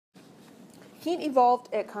Heat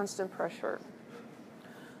evolved at constant pressure.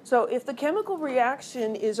 So if the chemical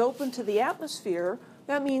reaction is open to the atmosphere,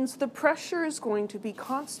 that means the pressure is going to be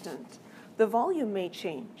constant. The volume may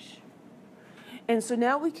change. And so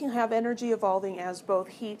now we can have energy evolving as both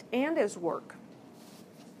heat and as work.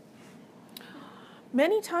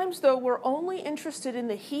 Many times, though, we're only interested in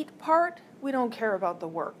the heat part. We don't care about the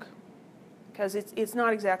work because it's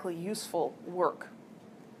not exactly useful work.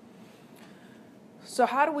 So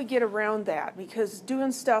how do we get around that? Because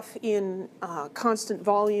doing stuff in constant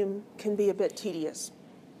volume can be a bit tedious.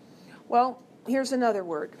 Well, here's another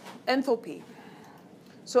word, enthalpy.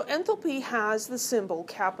 So enthalpy has the symbol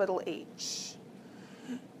capital H.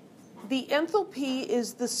 The enthalpy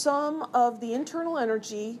is the sum of the internal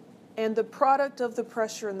energy and the product of the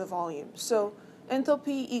pressure and the volume. So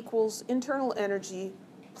enthalpy equals internal energy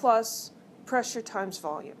plus pressure times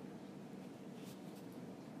volume.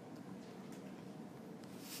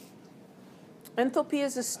 Enthalpy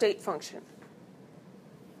is a state function.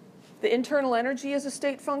 The internal energy is a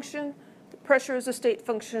state function. The pressure is a state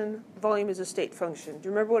function. Volume is a state function. Do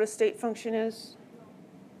you remember what a state function is?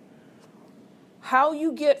 How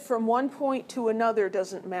you get from one point to another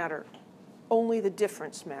doesn't matter. Only the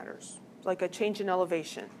difference matters, like a change in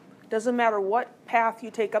elevation. Doesn't matter what path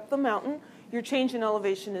you take up the mountain, your change in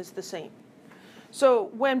elevation is the same.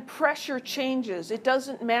 So when pressure changes, it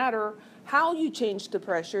doesn't matter how you changed the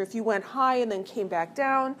pressure. If you went high and then came back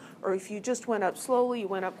down, or if you just went up slowly, you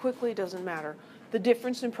went up quickly, it doesn't matter. The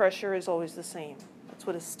difference in pressure is always the same. That's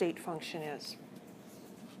what a state function is.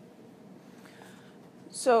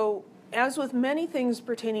 So as with many things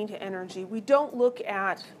pertaining to energy, we don't look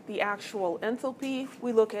at the actual enthalpy,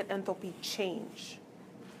 we look at enthalpy change.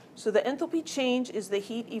 So the enthalpy change is the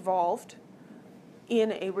heat evolved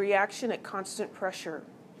in a reaction at constant pressure.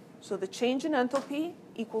 So the change in enthalpy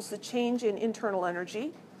equals the change in internal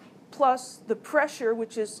energy plus the pressure,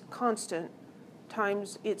 which is constant,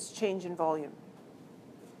 times its change in volume.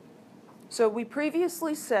 So we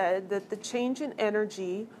previously said that the change in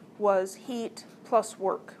energy was heat plus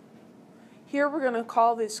work. Here we're going to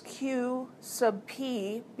call this Q sub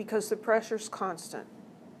P because the pressure is constant.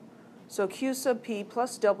 So Q sub P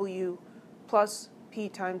plus W plus P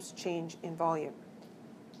times change in volume.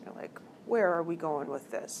 You're like, where are we going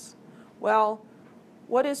with this? Well,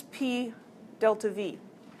 what is P delta V?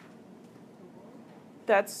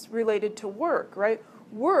 That's related to work, right?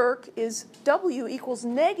 Work is W equals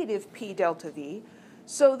negative P delta V.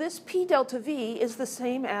 So this P delta V is the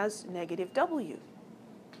same as negative W.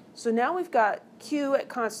 So now we've got Q at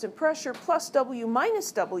constant pressure plus W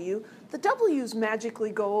minus W. The W's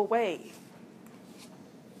magically go away.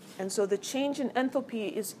 And so the change in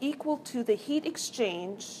enthalpy is equal to the heat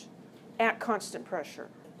exchange at constant pressure.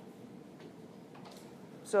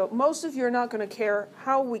 So most of you are not going to care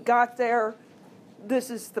how we got there. This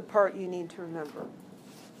is the part you need to remember.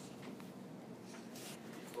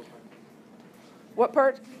 What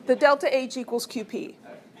part? The delta H equals QP.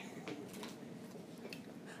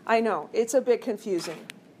 I know, it's a bit confusing.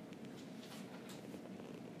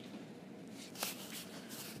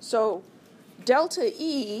 So delta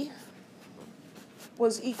E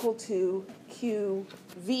was equal to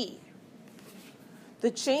QV.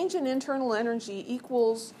 The change in internal energy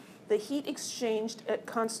equals the heat exchanged at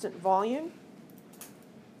constant volume.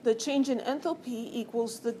 The change in enthalpy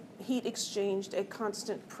equals the heat exchanged at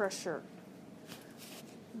constant pressure.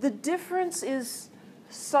 The difference is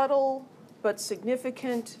subtle but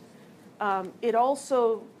significant. It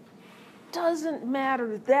also doesn't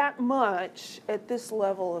matter that much at this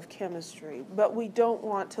level of chemistry, but we don't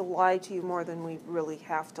want to lie to you more than we really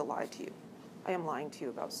have to lie to you. I am lying to you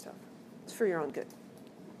about stuff. It's for your own good.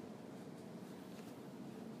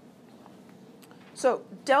 So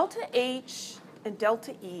delta H and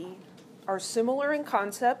delta E are similar in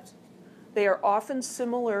concept. They are often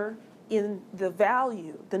similar in the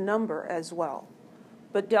value, the number as well.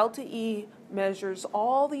 But delta E measures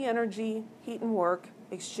all the energy, heat, and work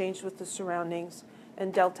exchanged with the surroundings,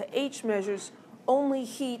 and delta H measures only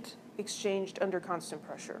heat exchanged under constant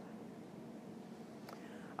pressure.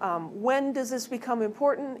 When does this become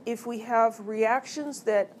important? If we have reactions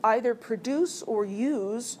that either produce or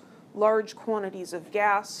use large quantities of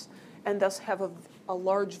gas and thus have a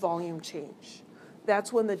large volume change.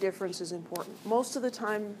 That's when the difference is important. Most of the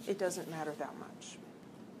time, it doesn't matter that much.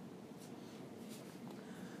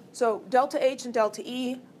 So delta H and delta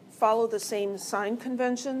E follow the same sign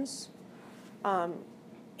conventions.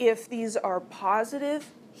 If these are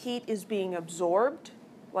positive, heat is being absorbed,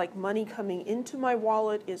 like money coming into my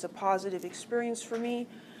wallet is a positive experience for me.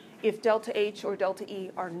 If delta H or delta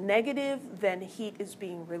E are negative, then heat is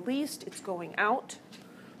being released, it's going out.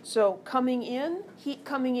 So coming in, heat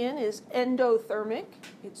coming in is endothermic.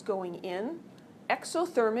 It's going in.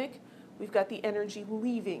 Exothermic, we've got the energy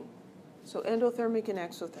leaving. So endothermic and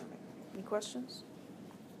exothermic. Any questions?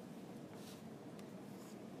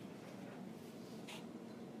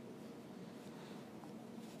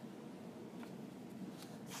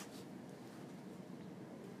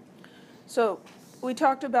 So we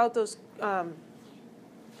talked about those hand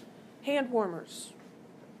warmers.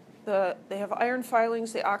 They have iron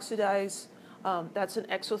filings, they oxidize. That's an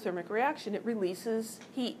exothermic reaction. It releases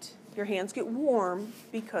heat. Your hands get warm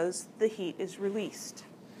because the heat is released.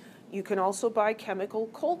 You can also buy chemical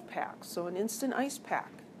cold packs, so an instant ice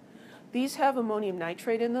pack. These have ammonium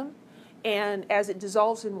nitrate in them, and as it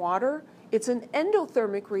dissolves in water, it's an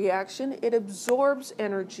endothermic reaction. It absorbs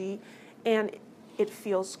energy, and it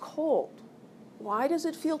feels cold. Why does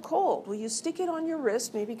it feel cold? Well, you stick it on your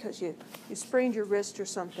wrist, maybe because you sprained your wrist or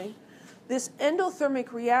something. This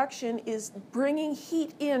endothermic reaction is bringing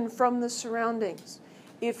heat in from the surroundings.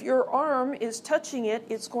 If your arm is touching it,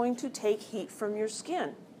 it's going to take heat from your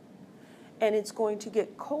skin, and it's going to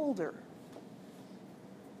get colder.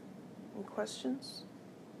 Any questions?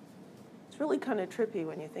 It's really kind of trippy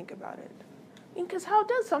when you think about it. I mean, because how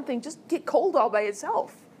does something just get cold all by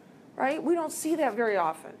itself, right? We don't see that very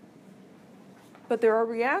often. But there are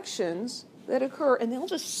reactions that occur, and they'll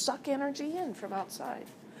just suck energy in from outside.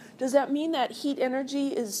 Does that mean that heat energy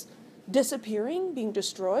is disappearing, being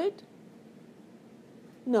destroyed?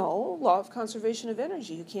 No, law of conservation of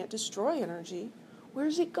energy. You can't destroy energy. Where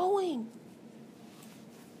is it going?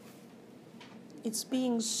 It's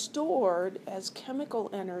being stored as chemical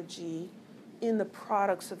energy in the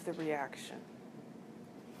products of the reaction.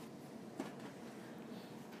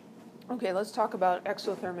 Okay, let's talk about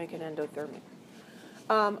exothermic and endothermic.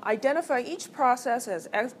 Identify each process as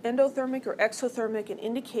endothermic or exothermic and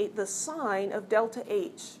indicate the sign of delta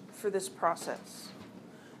H for this process.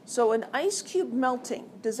 So an ice cube melting,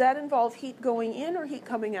 does that involve heat going in or heat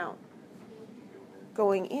coming out?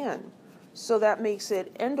 Going in. So that makes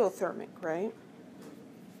it endothermic, right?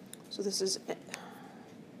 So this is,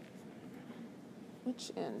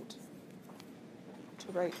 which end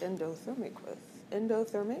to write endothermic with?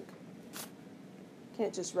 Endothermic?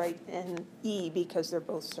 Can't just write N-E because they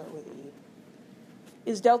both start with E.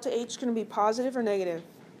 Is delta H going to be positive or negative?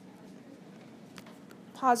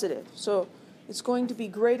 Positive. So it's going to be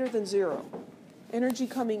greater than 0. Energy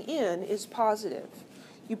coming in is positive.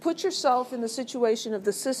 You put yourself in the situation of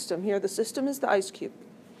the system. Here, the system is the ice cube.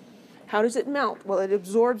 How does it melt? Well, it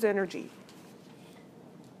absorbs energy.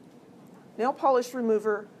 Nail polish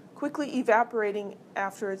remover quickly evaporating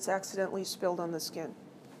after it's accidentally spilled on the skin.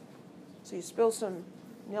 So you spill some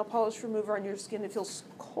nail polish remover on your skin, it feels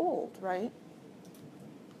cold, right?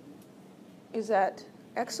 Is that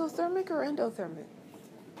exothermic or endothermic?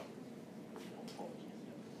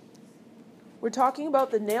 We're talking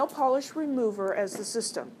about the nail polish remover as the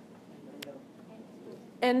system.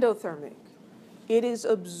 Endothermic. It is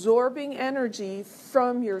absorbing energy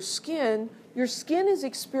from your skin. Your skin is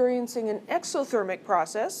experiencing an exothermic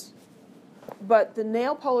process, but the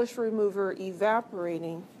nail polish remover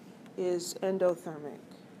evaporating is endothermic.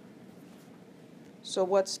 So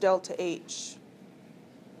what's delta H?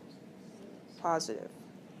 Positive.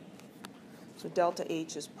 So delta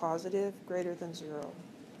H is positive, greater than 0.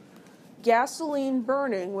 Gasoline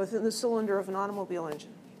burning within the cylinder of an automobile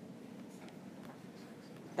engine.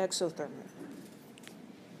 Exothermic.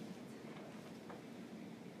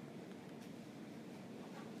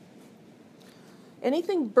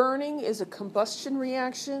 Anything burning is a combustion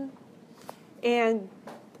reaction, and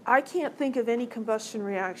I can't think of any combustion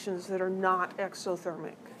reactions that are not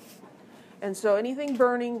exothermic. And so anything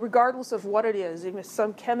burning, regardless of what it is, even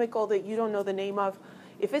some chemical that you don't know the name of,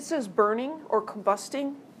 if it says burning or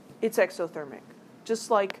combusting, it's exothermic. Just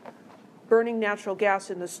like burning natural gas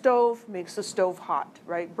in the stove makes the stove hot,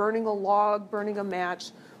 right? Burning a log, burning a match,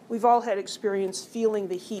 we've all had experience feeling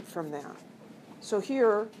the heat from that. So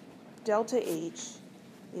here, delta H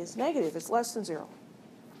is negative, it's less than 0.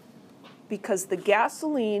 Because the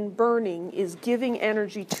gasoline burning is giving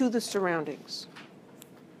energy to the surroundings.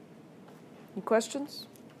 Any questions?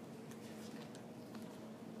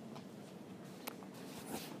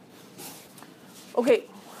 Okay,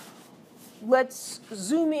 let's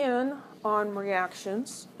zoom in on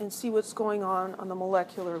reactions and see what's going on the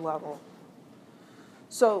molecular level.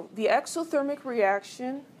 So the exothermic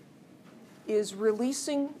reaction is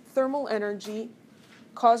releasing thermal energy,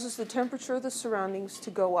 causes the temperature of the surroundings to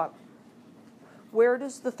go up. Where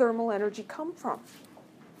does the thermal energy come from?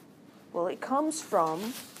 Well, it comes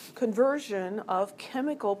from conversion of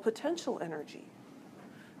chemical potential energy.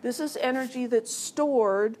 This is energy that's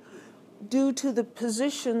stored due to the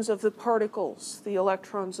positions of the particles, the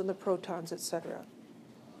electrons and the protons, etc.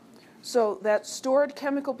 So that stored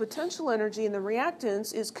chemical potential energy in the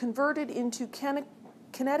reactants is converted into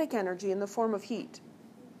kinetic energy in the form of heat.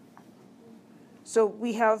 So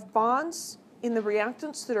we have bonds in the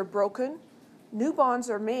reactants that are broken. New bonds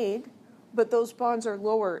are made, but those bonds are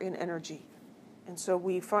lower in energy. And so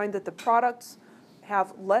we find that the products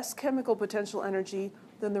have less chemical potential energy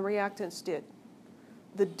than the reactants did.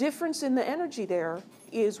 The difference in the energy there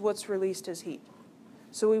is what's released as heat.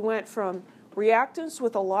 So we went from reactants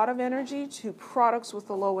with a lot of energy to products with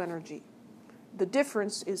a low energy. The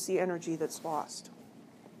difference is the energy that's lost.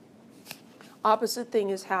 Opposite thing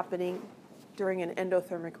is happening during an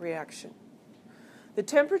endothermic reaction. The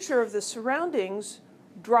temperature of the surroundings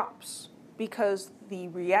drops because the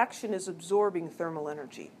reaction is absorbing thermal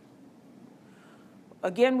energy.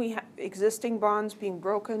 Again, we have existing bonds being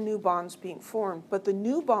broken, new bonds being formed, but the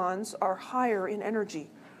new bonds are higher in energy.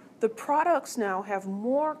 The products now have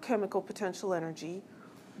more chemical potential energy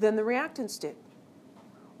than the reactants did.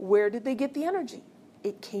 Where did they get the energy?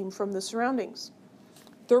 It came from the surroundings.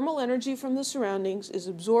 Thermal energy from the surroundings is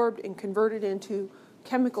absorbed and converted into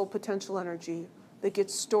chemical potential energy that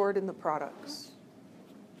gets stored in the products.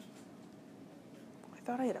 I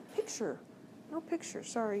thought I had a picture. No picture,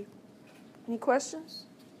 sorry. Any questions?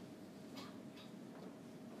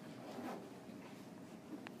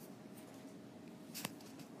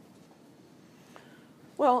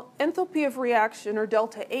 Well, enthalpy of reaction, or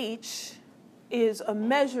delta H, is a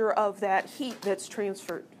measure of that heat that's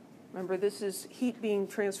transferred. Remember, this is heat being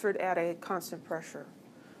transferred at a constant pressure.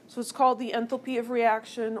 So it's called the enthalpy of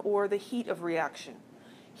reaction or the heat of reaction.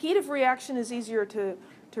 Heat of reaction is easier to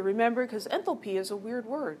remember because enthalpy is a weird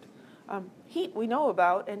word. Heat we know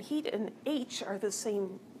about, and heat and H are the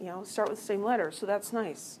same, start with the same letter, so that's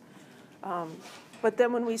nice. But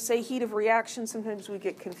then when we say heat of reaction, sometimes we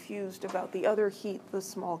get confused about the other heat, the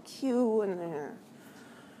small q, and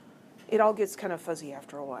it all gets kind of fuzzy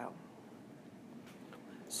after a while.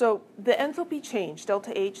 So the enthalpy change,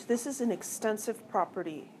 delta H, this is an extensive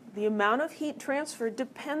property. The amount of heat transferred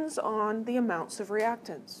depends on the amounts of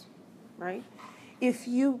reactants, right? If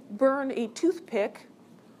you burn a toothpick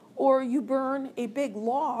or you burn a big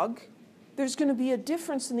log, there's going to be a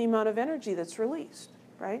difference in the amount of energy that's released,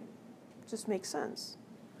 right? Just makes sense.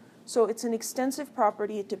 So it's an extensive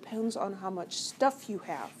property. It depends on how much stuff you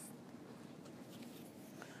have.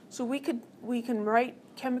 So we can write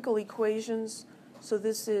chemical equations. So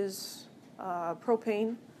this is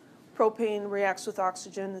propane. Propane reacts with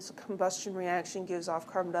oxygen. This is a combustion reaction, gives off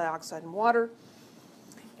carbon dioxide and water.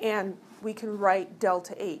 And we can write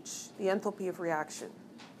delta H, the enthalpy of reaction.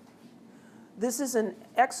 This is an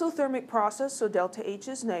exothermic process, so delta H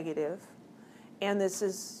is negative. And this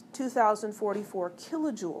is 2,044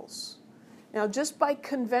 kilojoules. Now, just by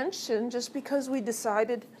convention, just because we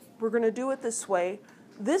decided we're going to do it this way,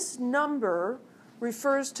 this number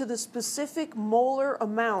refers to the specific molar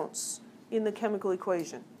amounts in the chemical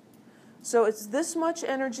equation. So it's this much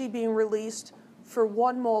energy being released for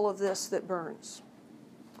 1 mole of this that burns.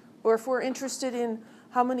 Or if we're interested in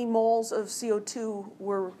how many moles of CO2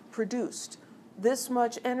 were produced, this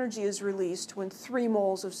much energy is released when 3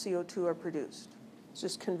 moles of CO2 are produced. It's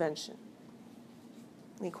just convention.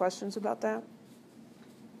 Any questions about that?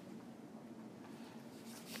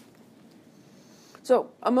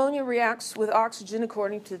 So ammonia reacts with oxygen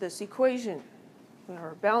according to this equation. We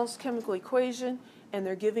have a balanced chemical equation, and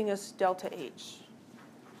they're giving us delta H.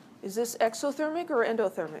 Is this exothermic or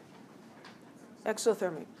endothermic?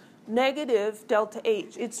 Exothermic. Negative delta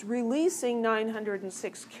H. It's releasing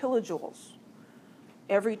 906 kilojoules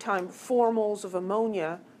every time 4 moles of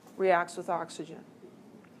ammonia reacts with oxygen.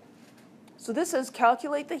 So this says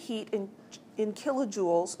calculate the heat in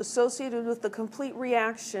kilojoules associated with the complete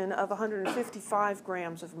reaction of 155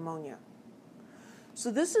 grams of ammonia.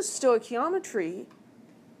 So this is stoichiometry,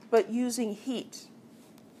 but using heat.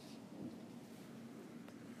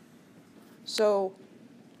 So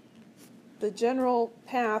the general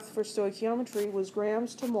path for stoichiometry was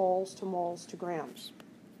grams to moles to moles to grams.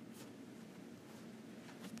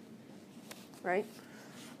 Right?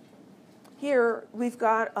 Here we've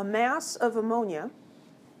got a mass of ammonia.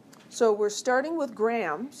 So we're starting with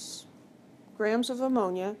grams of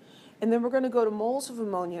ammonia, and then we're going to go to moles of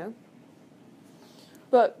ammonia.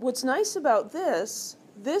 But what's nice about this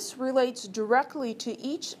relates directly to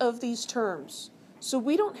each of these terms. So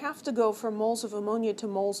we don't have to go from moles of ammonia to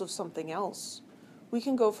moles of something else. We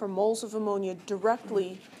can go from moles of ammonia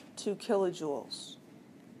directly to kilojoules.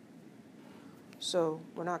 So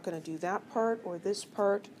we're not going to do that part or this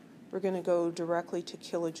part. we're going to go directly to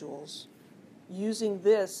kilojoules, using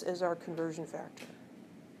this as our conversion factor.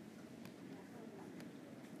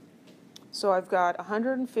 So I've got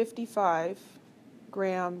 155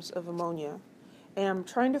 grams of ammonia, and I'm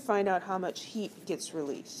trying to find out how much heat gets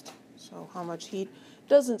released. So how much heat?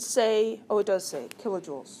 Doesn't say, oh, it does say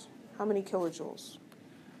kilojoules. How many kilojoules?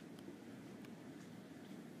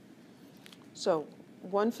 So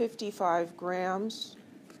 155 grams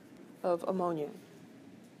of ammonia.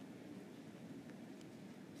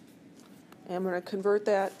 And I'm going to convert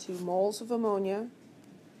that to moles of ammonia.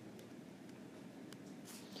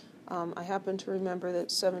 I happen to remember that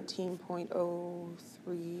 17.03,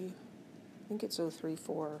 I think it's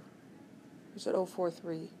 034. Or is it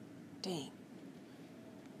 043? Dang.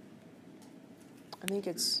 I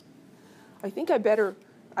think I better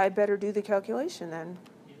do the calculation then.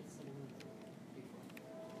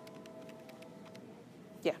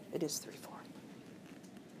 Yeah, it is 34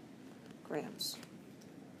 grams.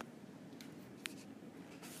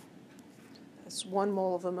 That's 1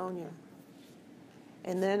 mole of ammonia.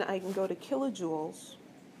 And then I can go to kilojoules.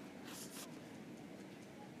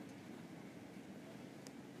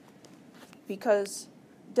 Because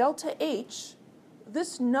delta H,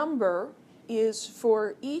 this number is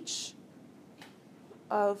for each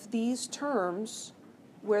of these terms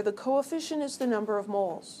where the coefficient is the number of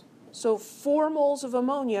moles. So 4 moles of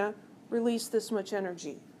ammonia release this much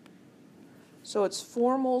energy. So it's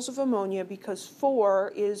 4 moles of ammonia because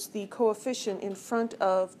 4 is the coefficient in front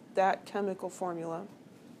of that chemical formula.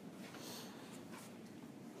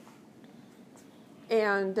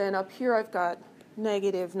 And then up here I've got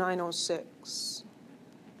negative 906.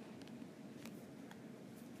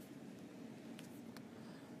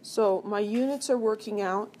 So my units are working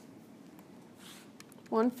out.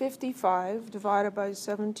 155 divided by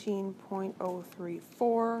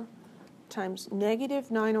 17.034 times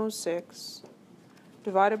negative 906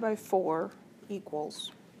 divided by 4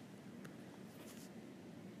 equals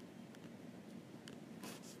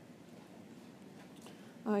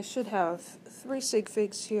I should have 3 sig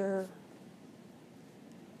figs here,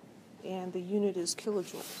 and the unit is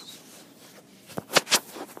kilojoules.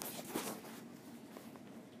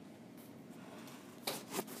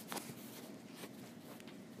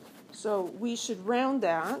 So we should round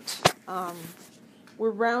that. We're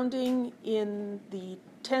rounding in the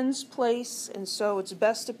tens place, and so it's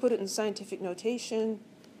best to put it in scientific notation.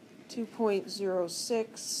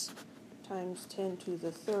 2.06 times 10 to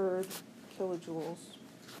the third kilojoules.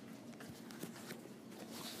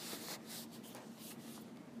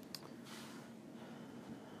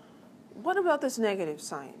 What about this negative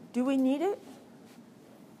sign? Do we need it?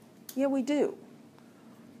 Yeah, we do.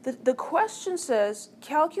 The question says,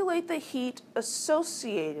 calculate the heat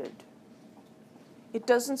associated. It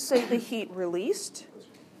doesn't say the heat released.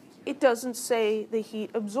 It doesn't say the heat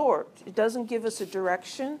absorbed. It doesn't give us a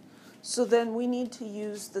direction. So then we need to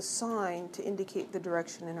use the sign to indicate the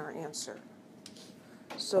direction in our answer.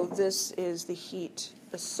 So this is the heat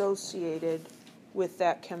associated with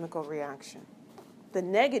that chemical reaction. The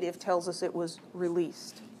negative tells us it was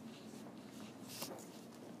released.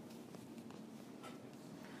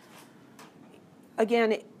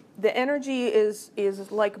 Again, the energy is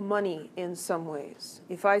like money in some ways.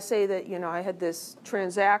 If I say that, I had this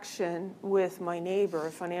transaction with my neighbor,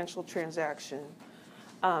 a financial transaction,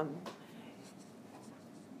 that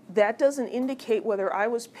doesn't indicate whether I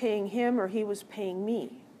was paying him or he was paying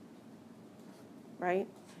me, right?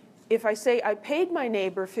 If I say I paid my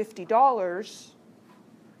neighbor $50,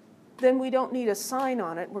 then we don't need a sign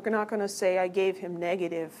on it. We're not going to say I gave him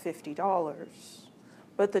negative $50.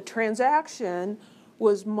 But the transaction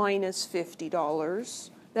was minus $50.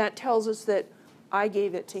 That tells us that I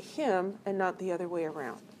gave it to him and not the other way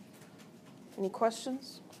around. Any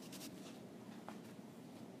questions?